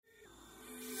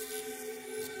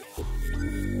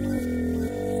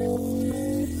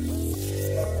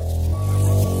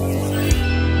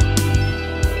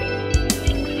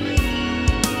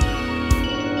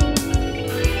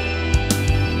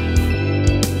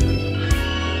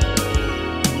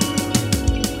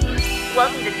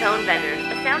Welcome to Tone Benders,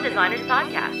 a sound designer's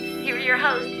podcast. Here are your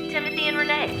hosts, Timothy and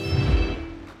Renee.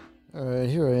 Alright,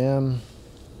 here I am.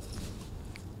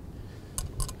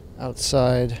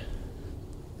 Outside.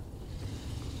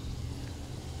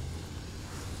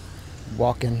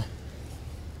 Walking.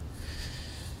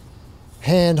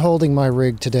 Hand holding my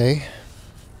rig today.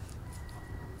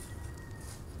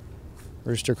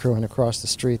 Rooster crowing across the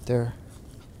street there.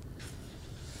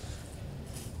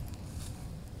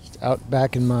 Just out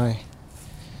back in my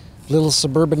little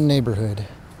suburban neighborhood.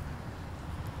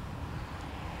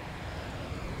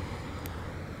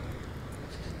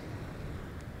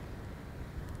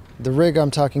 The rig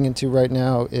I'm talking into right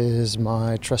now is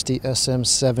my trusty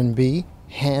SM7B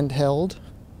handheld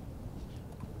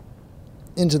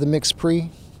into the mix pre.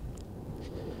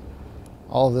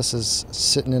 All of this is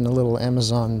sitting in a little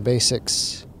Amazon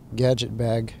Basics gadget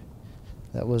bag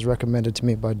that was recommended to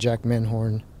me by Jack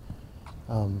Manhorn,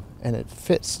 and it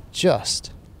fits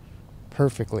just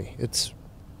perfectly. It's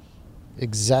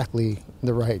exactly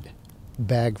the right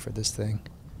bag for this thing.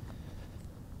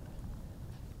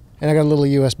 And I got a little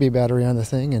USB battery on the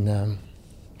thing, and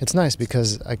it's nice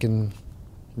because I can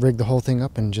rig the whole thing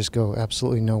up and just go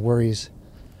absolutely no worries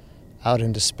out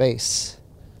into space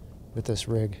with this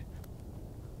rig.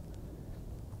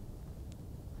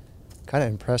 Kind of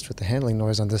impressed with the handling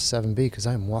noise on this 7B because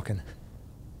I'm walking.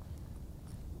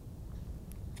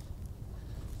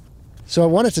 So I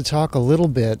wanted to talk a little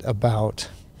bit about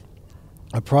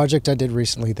a project I did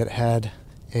recently that had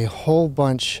a whole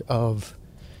bunch of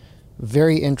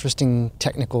very interesting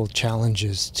technical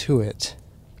challenges to it.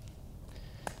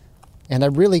 And I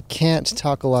really can't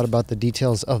talk a lot about the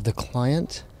details of the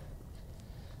client,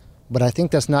 but I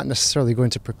think that's not necessarily going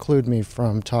to preclude me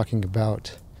from talking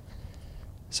about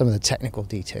some of the technical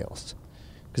details,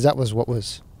 because that was what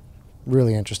was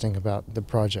really interesting about the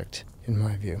project, in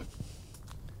my view.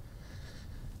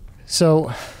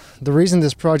 So the reason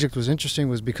this project was interesting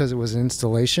was because it was an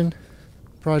installation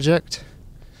project.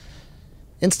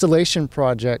 Installation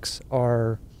projects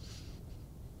they're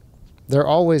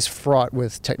always fraught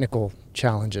with technical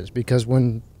challenges, because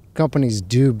when companies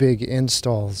do big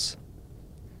installs,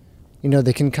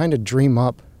 they can kind of dream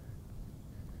up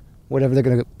whatever they're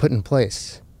going to put in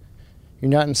place.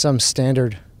 You're not in some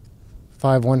standard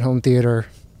 5.1 home theater,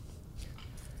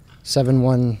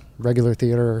 7.1 regular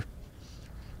theater,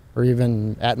 or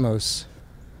even Atmos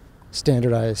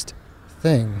standardized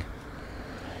thing.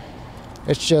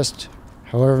 It's just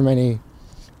however many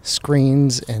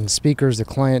screens and speakers the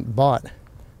client bought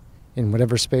in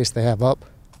whatever space they have up,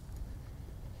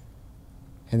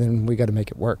 and then we got to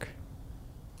make it work.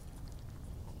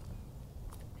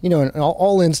 And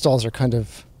all installs are kind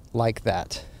of like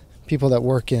that. People that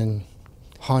work in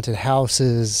haunted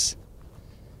houses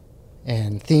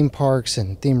and theme parks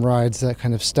and theme rides, that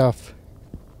kind of stuff,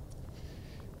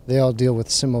 they all deal with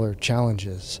similar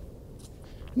challenges.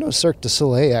 I know Cirque du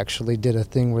Soleil actually did a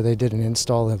thing where they did an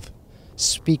install of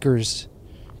speakers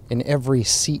in every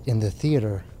seat in the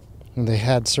theater, and they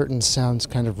had certain sounds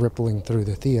kind of rippling through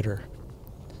the theater.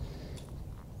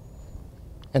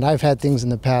 And I've had things in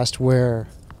the past where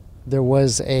there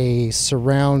was a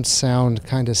surround sound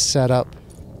kind of set up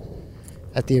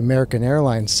at the American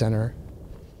Airlines Center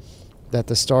that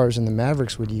the Stars and the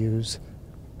Mavericks would use,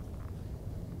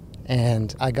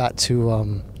 and I got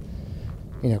to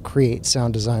create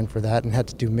sound design for that and had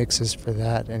to do mixes for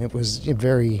that, and it was a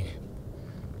very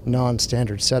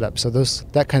non-standard setup. So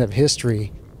that kind of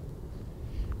history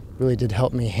really did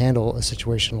help me handle a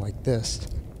situation like this.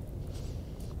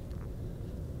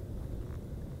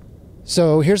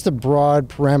 So here's the broad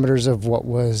parameters of what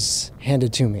was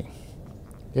handed to me.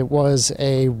 It was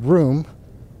a room,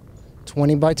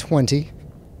 20 by 20,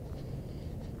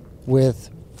 with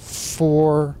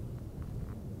 4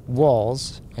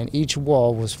 walls, and each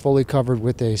wall was fully covered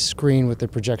with a screen with a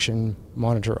projection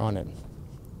monitor on it.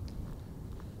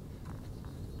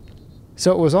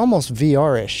 So it was almost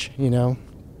VR-ish,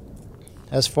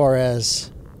 as far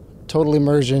as total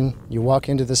immersion. You walk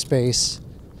into the space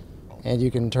and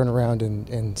you can turn around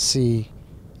and see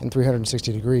in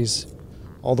 360 degrees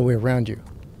all the way around you.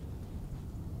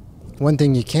 One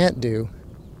thing you can't do,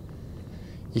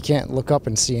 you can't look up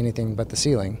and see anything but the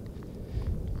ceiling.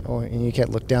 And you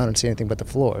can't look down and see anything but the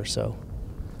floor. So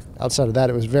outside of that,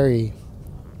 it was very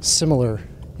similar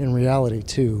in reality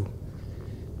to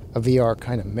a VR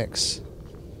kind of mix.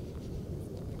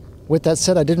 With that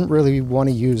said, I didn't really want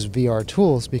to use VR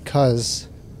tools because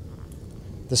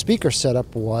the speaker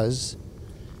setup was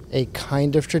a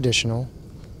kind of traditional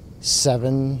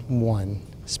 7.1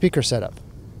 speaker setup.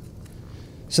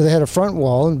 So they had a front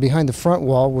wall, and behind the front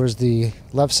wall was the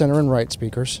left, center, and right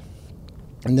speakers.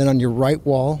 And then on your right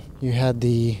wall, you had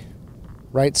the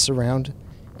right surround,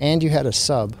 and you had a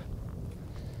sub.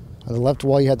 On the left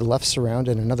wall, you had the left surround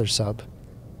and another sub.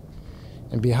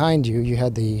 And behind you, you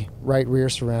had the right rear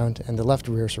surround and the left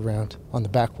rear surround on the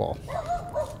back wall.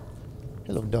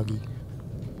 Hello, doggy.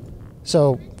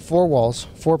 So, 4 walls,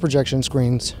 4 projection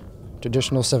screens,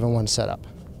 traditional 7.1 setup.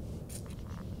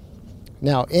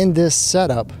 Now, in this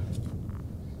setup,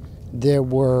 there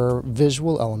were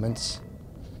visual elements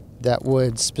that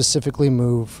would specifically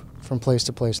move from place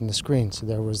to place in the screen. So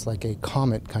there was like a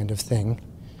comet kind of thing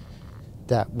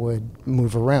that would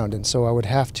move around. And so I would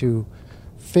have to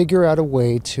figure out a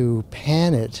way to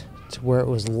pan it to where it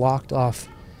was locked off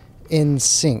in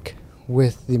sync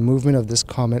with the movement of this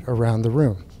comet around the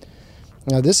room.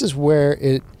 Now, this is where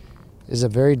it is a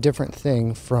very different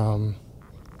thing from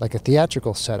like a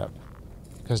theatrical setup.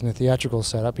 Because in a theatrical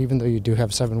setup, even though you do have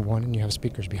 7.1 and you have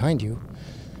speakers behind you,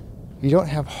 you don't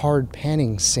have hard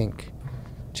panning sync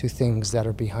to things that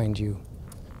are behind you,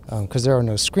 because there are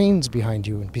no screens behind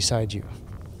you and beside you.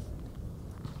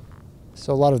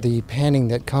 So a lot of the panning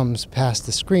that comes past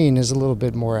the screen is a little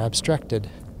bit more abstracted.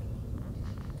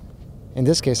 In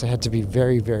this case, I had to be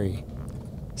very, very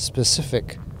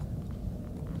specific.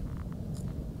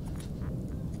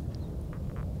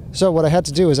 So what I had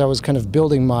to do is I was kind of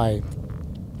building my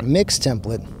mix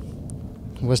template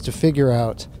was to figure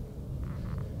out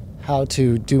how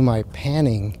to do my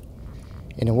panning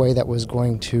in a way that was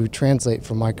going to translate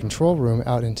from my control room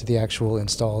out into the actual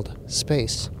installed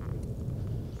space.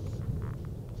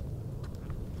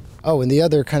 Oh, and the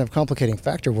other kind of complicating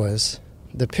factor was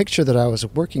the picture that I was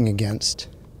working against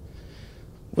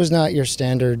was not your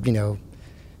standard,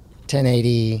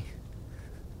 1080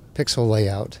 pixel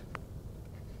layout.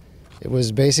 It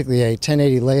was basically a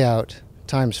 1080 layout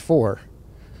times 4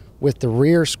 with the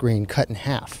rear screen cut in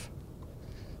half,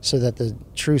 so that the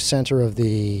true center of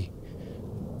the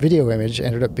video image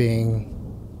ended up being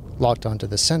locked onto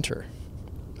the center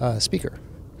speaker.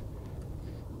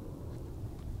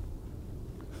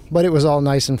 But it was all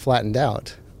nice and flattened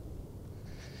out.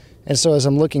 And so as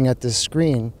I'm looking at this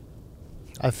screen,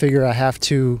 I figure I have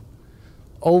to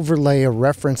overlay a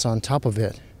reference on top of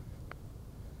it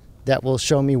that will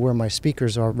show me where my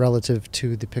speakers are relative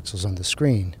to the pixels on the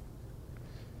screen,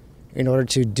 in order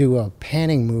to do a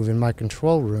panning move in my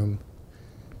control room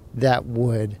that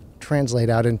would translate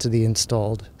out into the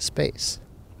installed space.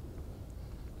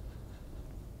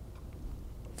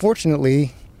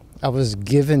 Fortunately, I was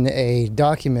given a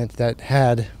document that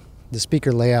had the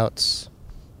speaker layouts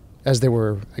as they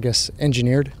were,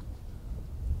 engineered,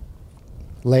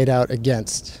 laid out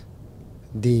against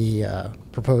the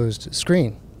proposed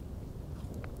screen.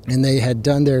 And they had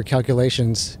done their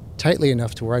calculations tightly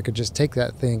enough to where I could just take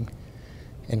that thing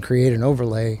and create an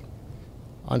overlay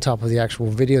on top of the actual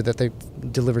video that they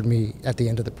delivered me at the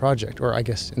end of the project, or in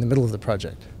the middle of the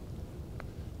project.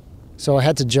 So I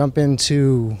had to jump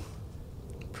into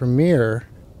Premiere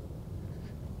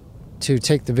to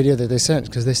take the video that they sent,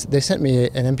 because they sent me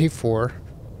an MP4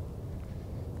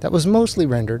 that was mostly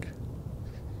rendered,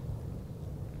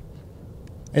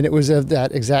 and it was of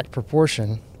that exact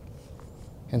proportion.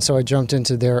 And so I jumped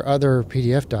into their other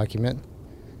PDF document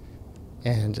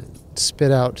and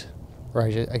spit out, or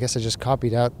I just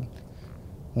copied out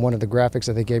one of the graphics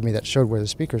that they gave me that showed where the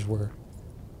speakers were.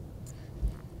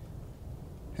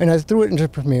 And I threw it into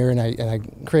Premiere, and I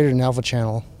created an alpha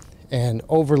channel and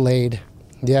overlaid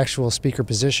the actual speaker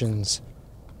positions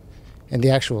and the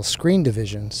actual screen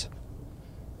divisions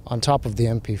on top of the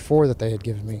MP4 that they had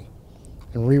given me,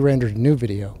 and re-rendered a new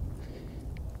video.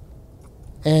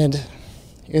 And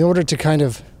in order to kind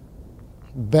of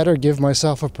better give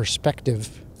myself a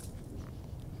perspective,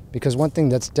 because one thing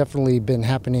that's definitely been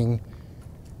happening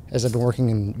as I've been working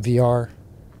in VR,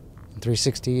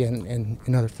 360, and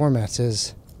in other formats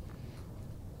is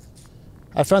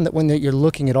I found that when you're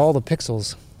looking at all the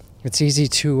pixels, it's easy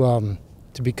to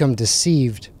become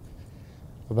deceived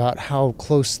about how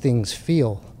close things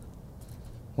feel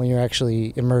when you're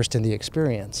actually immersed in the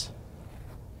experience.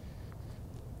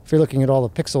 If you're looking at all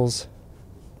the pixels,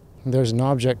 there's an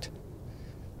object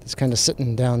that's kind of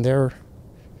sitting down there.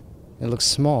 It looks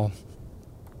small.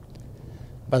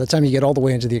 By the time you get all the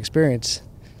way into the experience,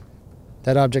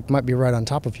 that object might be right on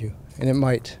top of you, and it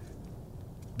might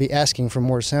be asking for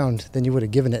more sound than you would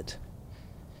have given it,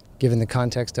 given the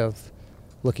context of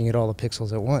looking at all the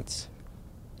pixels at once.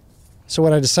 So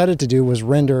what I decided to do was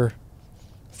render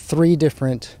 3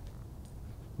 different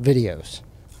videos.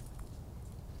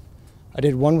 I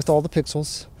did one with all the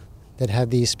pixels that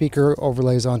had the speaker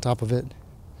overlays on top of it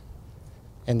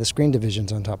and the screen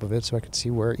divisions on top of it, so I could see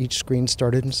where each screen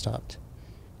started and stopped.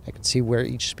 I could see where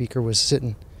each speaker was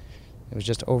sitting. It was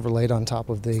just overlaid on top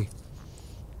of the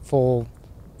full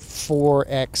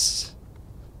 4x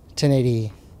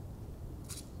 1080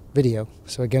 video.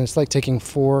 So again, it's like taking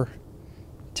 4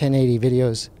 1080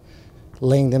 videos,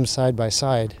 laying them side by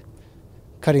side,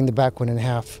 cutting the back one in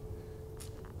half,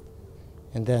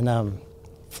 and then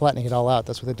flattening it all out.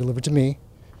 That's what they delivered to me.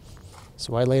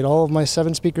 So I laid all of my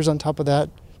 7 speakers on top of that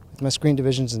with my screen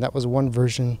divisions, and that was one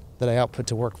version that I output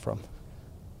to work from.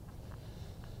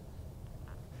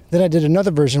 Then I did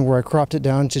another version where I cropped it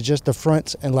down to just the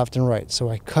front and left and right. So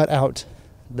I cut out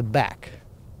the back,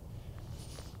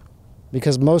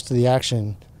 because most of the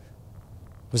action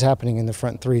was happening in the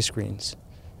front 3 screens.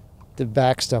 The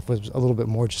back stuff was a little bit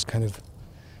more just kind of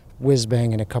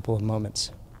whiz-bang in a couple of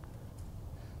moments.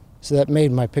 So that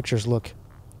made my pictures look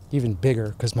even bigger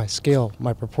because my scale,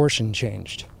 my proportion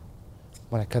changed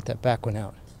when I cut that back one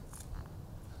out.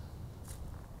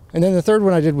 And then the third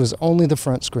one I did was only the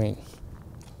front screen.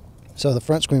 So the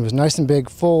front screen was nice and big,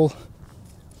 full.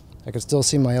 I could still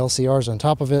see my LCRs on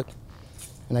top of it.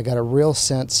 And I got a real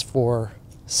sense for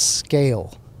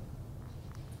scale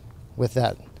with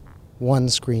that one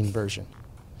screen version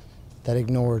that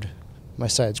ignored my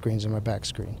side screens and my back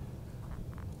screen.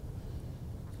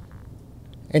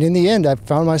 And in the end, I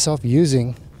found myself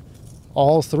using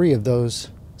all 3 of those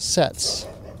sets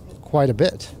quite a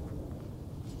bit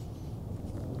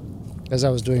as I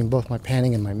was doing both my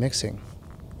panning and my mixing.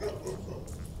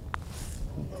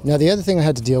 Now, the other thing I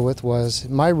had to deal with was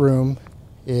my room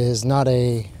is not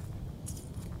a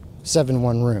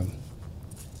 7-1 room.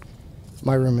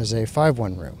 My room is a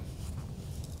 5-1 room.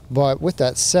 But with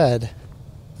that said,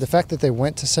 the fact that they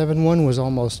went to 7-1 was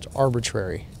almost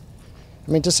arbitrary.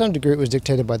 I mean, to some degree, it was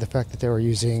dictated by the fact that they were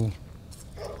using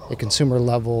a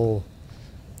consumer-level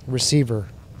receiver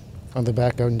on the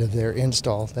back end of their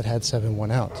install that had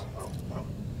 7-1 out.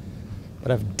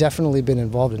 But I've definitely been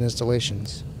involved in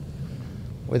installations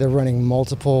where they're running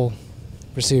multiple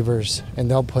receivers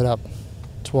and they'll put up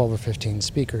 12 or 15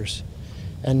 speakers,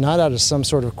 and not out of some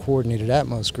sort of coordinated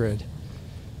Atmos grid,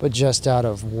 but just out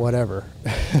of whatever.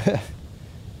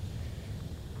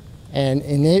 And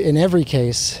in every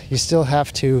case, you still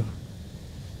have to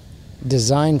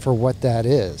design for what that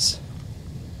is.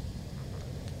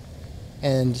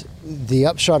 And the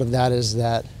upshot of that is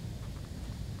that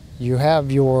you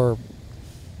have your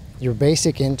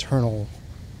basic internal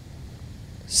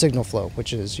signal flow,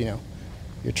 which is, your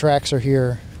tracks are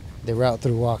here, they route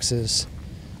through auxes,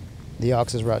 the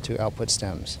auxes route to output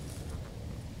stems.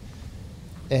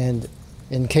 And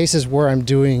in cases where I'm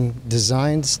doing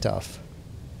design stuff,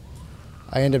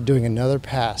 I end up doing another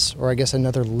pass, or I guess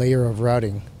another layer of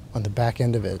routing on the back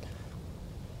end of it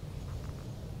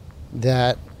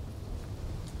that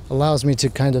allows me to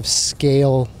kind of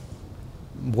scale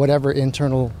whatever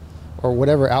internal or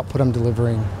whatever output I'm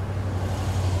delivering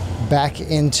back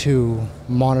into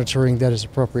monitoring that is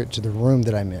appropriate to the room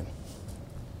that I'm in.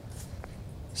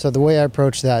 So the way I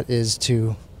approach that is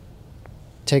to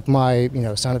take my,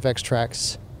 sound effects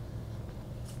tracks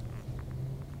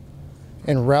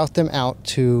and route them out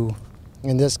to,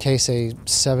 in this case, a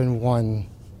 7-1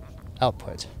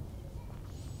 output.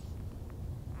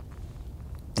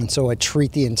 And so I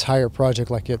treat the entire project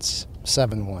like it's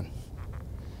 7-1.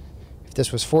 If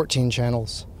this was 14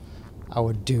 channels, I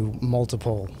would do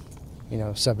multiple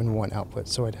 7-1 outputs.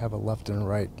 So I'd have a left and a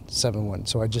right 7-1.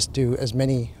 So I just do as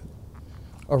many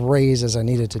arrays as I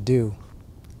needed to do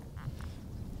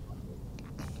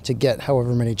to get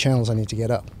however many channels I need to get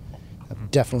up. I've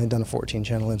definitely done a 14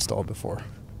 channel install before.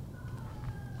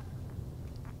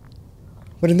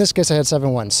 But in this case I had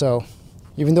 7-1. So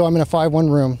even though I'm in a 5-1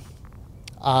 room,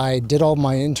 I did all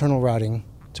my internal routing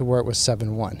to where it was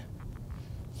 7-1.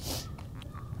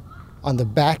 On the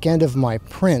back end of my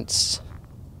prints,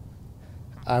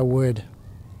 I would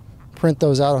print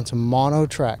those out onto mono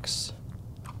tracks.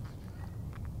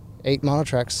 8 mono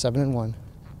tracks, 7-1.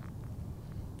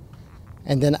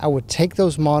 And then I would take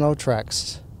those mono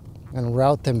tracks and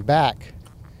route them back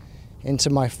into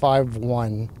my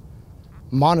 5-1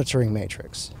 monitoring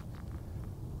matrix.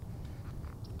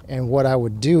 And what I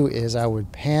would do is I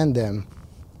would pan them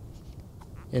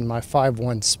in my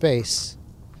 5-1 space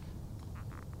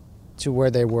to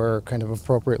where they were kind of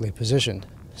appropriately positioned.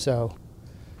 So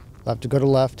left would go to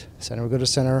left, center would go to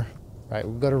center, right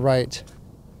would go to right.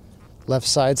 Left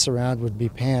side surround would be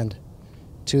panned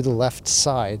to the left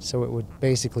side, so it would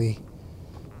basically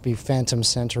be phantom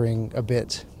centering a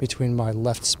bit between my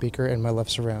left speaker and my left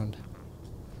surround.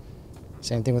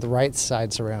 Same thing with right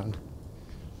side surround.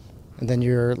 And then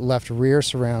your left rear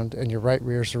surround and your right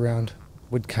rear surround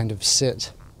would kind of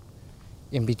sit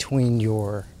in between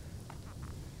your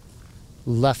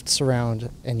left surround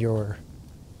and your,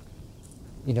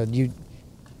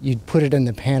 you'd put it in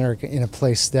the panner in a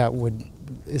place that would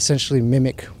essentially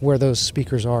mimic where those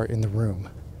speakers are in the room.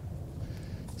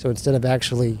 So instead of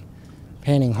actually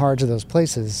panning hard to those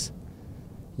places,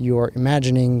 you're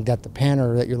imagining that the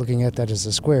panner that you're looking at, that is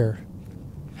a square,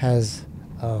 has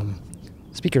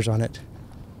speakers on it,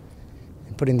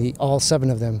 and putting all 7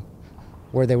 of them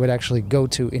where they would actually go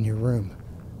to in your room.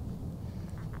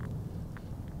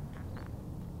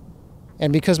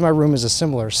 And because my room is a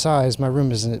similar size, my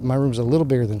room's a little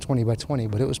bigger than 20 by 20,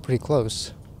 but it was pretty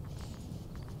close.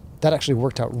 That actually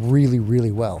worked out really,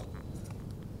 really well.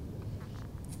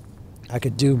 I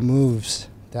could do moves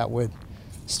that would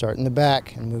start in the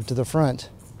back and move to the front.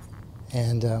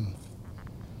 And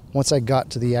once I got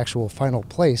to the actual final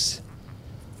place,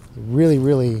 it really,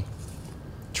 really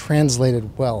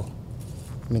translated well.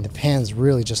 I mean, the pans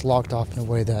really just locked off in a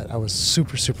way that I was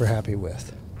super, super happy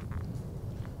with.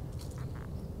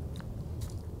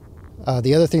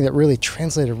 The other thing that really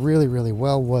translated really, really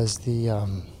well was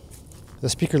the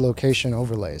speaker location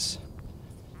overlays.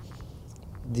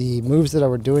 The moves that I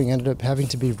were doing ended up having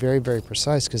to be very, very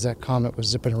precise because that Comet was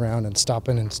zipping around and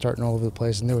stopping and starting all over the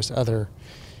place, and there was other,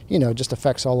 just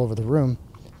effects all over the room.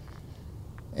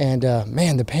 And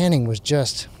man, the panning was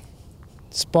just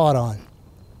spot on.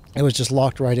 It was just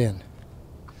locked right in.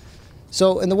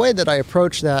 So in the way that I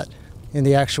approached that in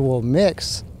the actual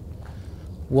mix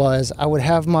was I would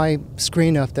have my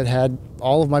screen up that had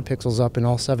all of my pixels up and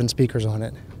all 7 speakers on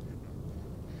it.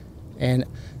 And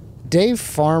Dave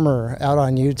Farmer out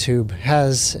on YouTube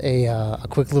has a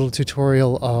quick little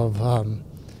tutorial of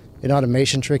an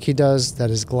automation trick he does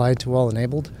that is Glide to All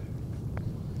enabled.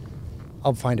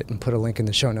 I'll find it and put a link in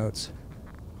the show notes.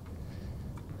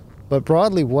 But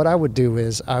broadly, what I would do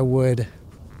is I would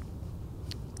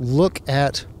look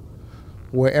at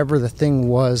wherever the thing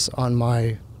was on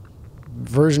my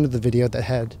version of the video that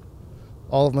had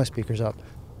all of my speakers up.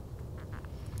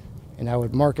 And I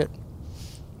would mark it.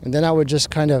 And then I would just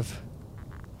kind of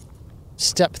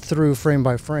step through frame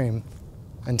by frame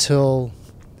until,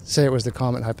 say it was the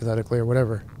Comet hypothetically or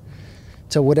whatever,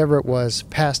 till whatever it was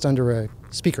passed under a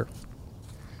speaker.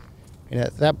 And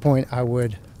at that point I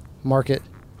would mark it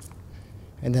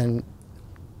and then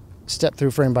step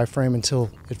through frame by frame until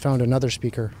it found another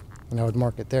speaker, and I would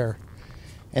mark it there.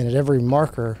 And at every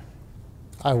marker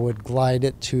I would glide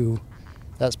it to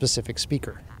that specific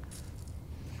speaker.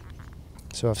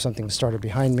 So if something started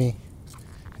behind me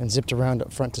and zipped around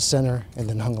up front to center and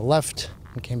then hung a left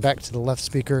and came back to the left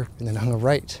speaker and then hung a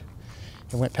right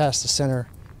and went past the center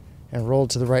and rolled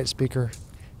to the right speaker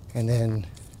and then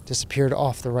disappeared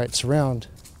off the right surround,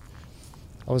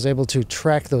 I was able to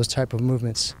track those type of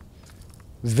movements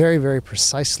very, very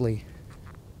precisely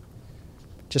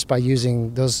just by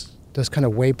using those kind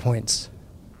of waypoints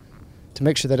to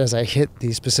make sure that as I hit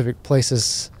these specific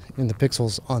places in the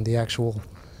pixels on the actual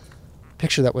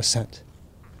picture that was sent,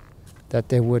 that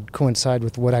they would coincide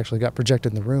with what actually got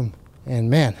projected in the room. And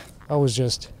man, I was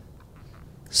just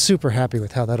super happy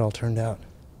with how that all turned out.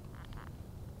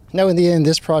 Now in the end,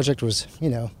 this project was,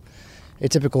 a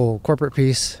typical corporate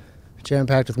piece,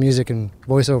 jam-packed with music and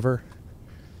voiceover.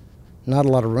 Not a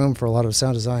lot of room for a lot of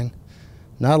sound design.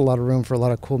 Not a lot of room for a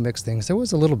lot of cool mix things. There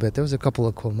was a little bit. There was a couple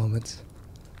of cool moments.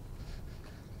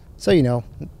 So,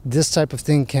 this type of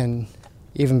thing can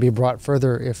even be brought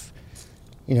further if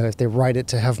they write it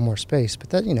to have more space. But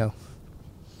that,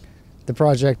 the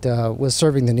project was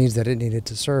serving the needs that it needed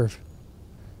to serve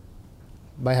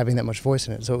by having that much voice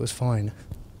in it, so it was fine.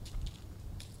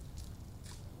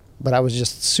 But I was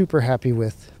just super happy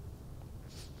with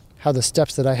how the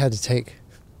steps that I had to take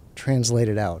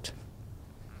translated out.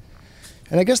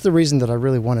 And I guess the reason that I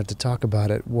really wanted to talk about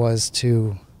it was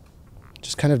to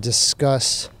just kind of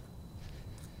discuss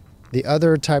the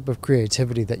other type of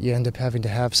creativity that you end up having to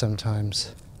have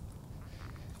sometimes.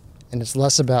 And it's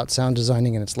less about sound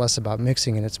designing and it's less about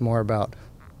mixing and it's more about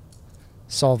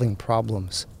solving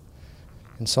problems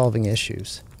and solving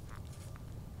issues.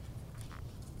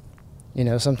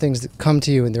 Some things that come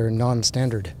to you and they're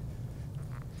non-standard.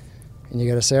 And you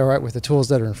got to say, all right, with the tools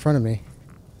that are in front of me,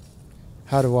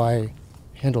 how do I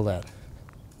handle that?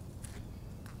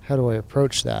 How do I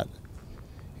approach that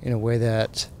in a way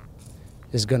that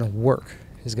is going to work,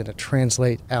 is going to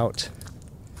translate out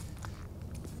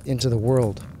into the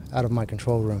world, out of my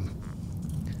control room?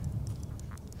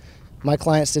 My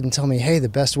clients didn't tell me, hey, the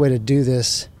best way to do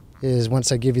this is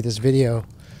once I give you this video,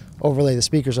 overlay the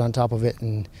speakers on top of it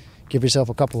and give yourself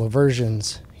a couple of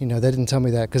versions. They didn't tell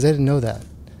me that because they didn't know that.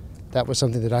 That was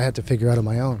something that I had to figure out on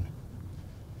my own.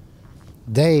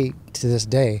 They, to this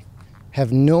day,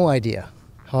 have no idea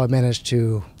how I managed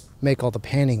to make all the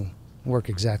panning work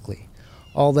exactly.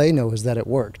 All they know is that it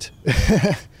worked.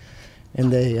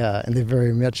 And they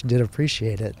very much did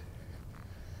appreciate it.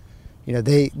 You know,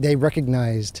 they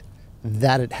recognized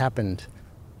that it happened.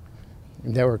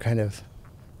 They were kind of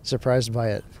surprised by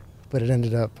it, but it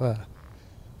ended up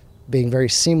being very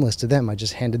seamless to them. I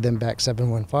just handed them back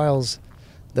 7:1 files.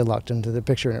 They locked into the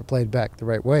picture and it played back the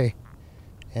right way.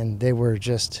 And they were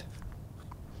just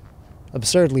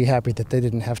absurdly happy that they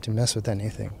didn't have to mess with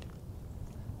anything.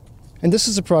 And this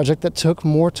is a project that took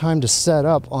more time to set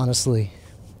up, honestly,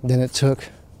 than it took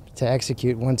to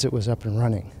execute once it was up and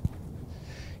running.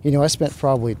 You know, I spent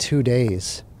probably 2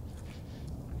 days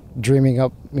dreaming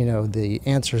up, you know, the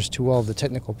answers to all the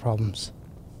technical problems.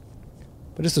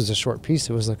 But this was a short piece.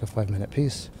 It was like a 5-minute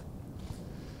piece.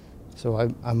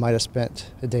 So I might have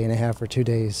spent a day and a half or 2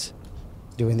 days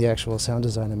doing the actual sound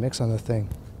design and mix on the thing.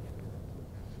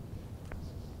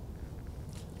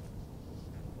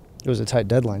 It was a tight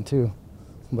deadline too.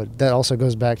 But that also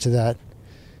goes back to that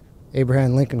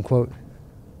Abraham Lincoln quote.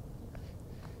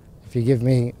 If you give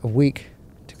me a week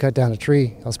to cut down a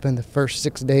tree, I'll spend the first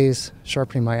 6 days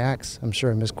sharpening my axe. I'm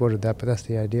sure I misquoted that, but that's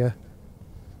the idea.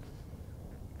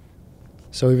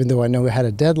 So even though I know I had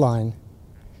a deadline,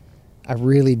 I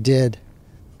really did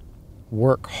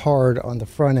work hard on the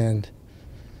front end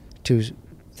to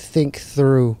think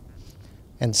through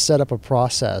and set up a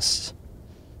process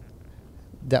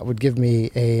that would give me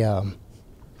a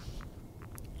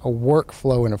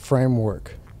workflow and a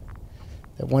framework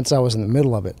that once I was in the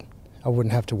middle of it, I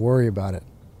wouldn't have to worry about it.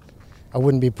 I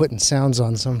wouldn't be putting sounds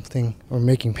on something or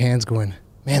making pans going,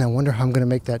 man, I wonder how I'm going to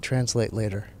make that translate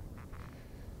later.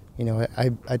 You know,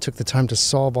 I took the time to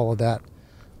solve all of that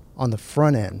on the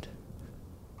front end.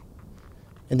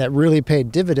 And that really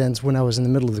paid dividends when I was in the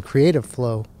middle of the creative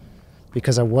flow,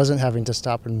 because I wasn't having to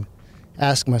stop and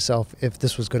ask myself if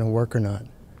this was going to work or not.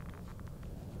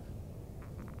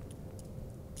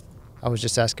 I was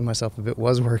just asking myself if it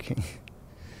was working.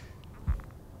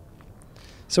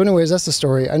 So anyways, that's the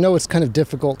story. I know it's kind of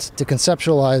difficult to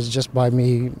conceptualize just by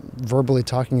me verbally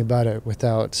talking about it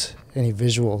without any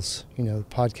visuals. You know,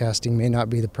 podcasting may not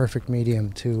be the perfect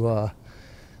medium to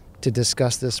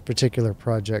discuss this particular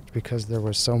project, because there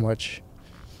was so much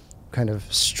kind of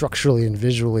structurally and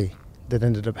visually that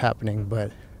ended up happening,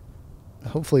 but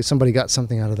hopefully somebody got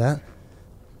something out of that.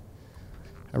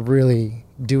 I really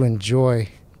do enjoy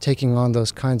taking on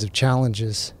those kinds of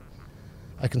challenges.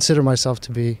 I consider myself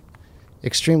to be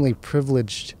extremely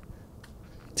privileged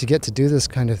to get to do this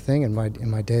kind of thing in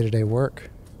my day-to-day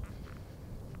work.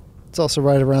 It's also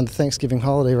right around the Thanksgiving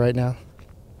holiday right now.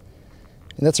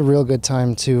 And that's a real good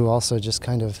time to also just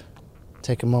kind of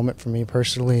take a moment for me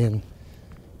personally and,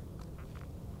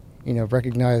 you know,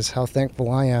 recognize how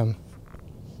thankful I am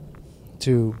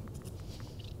to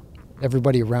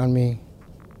everybody around me,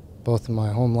 both in my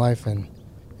home life and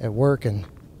at work, and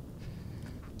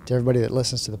to everybody that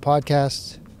listens to the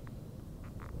podcast.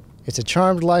 It's a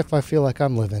charmed life I feel like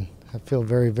I'm living. I feel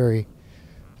very, very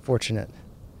fortunate.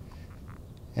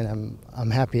 And I'm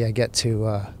happy I get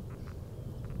to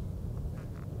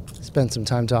spend some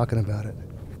time talking about it.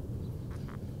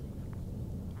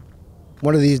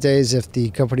 One of these days, if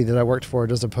the company that I worked for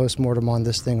does a postmortem on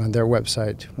this thing on their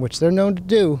website, which they're known to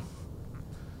do,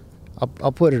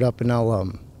 I'll put it up and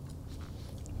I'll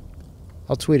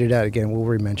tweet it out again. We'll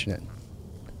re-mention it.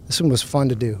 This one was fun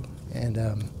to do, and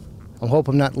I hope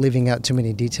I'm not leaving out too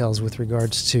many details with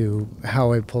regards to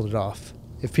how I pulled it off.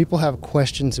 If people have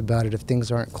questions about it, if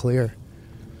things aren't clear,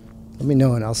 let me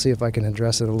know and I'll see if I can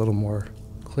address it a little more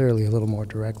clearly, a little more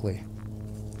directly.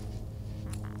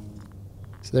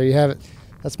 So there you have it.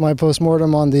 That's my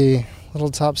postmortem on the little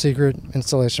top secret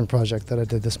installation project that I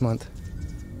did this month.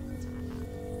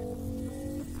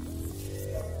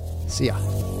 See ya.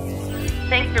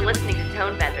 Thanks for listening to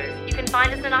Tone Benders. You can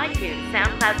find us on iTunes,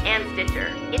 SoundCloud, and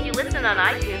Stitcher. If you listen on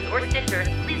iTunes or Stitcher,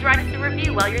 please write us a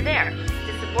review while you're there.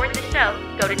 To support the show,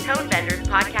 go to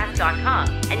tonebenderspodcast.com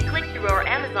and click through our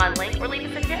Amazon link or leave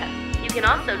us a tip. You can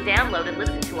also download and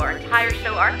listen to our entire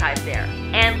show archive there,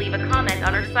 and leave a comment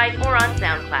on our site or on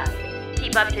SoundCloud.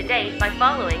 Keep up to date by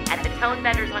following at the Tone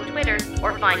Benders on Twitter,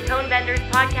 or find Tone Benders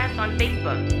Podcast on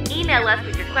Facebook. Email us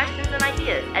with your questions and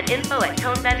ideas at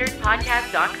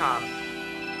info@tonebenderspodcast.com.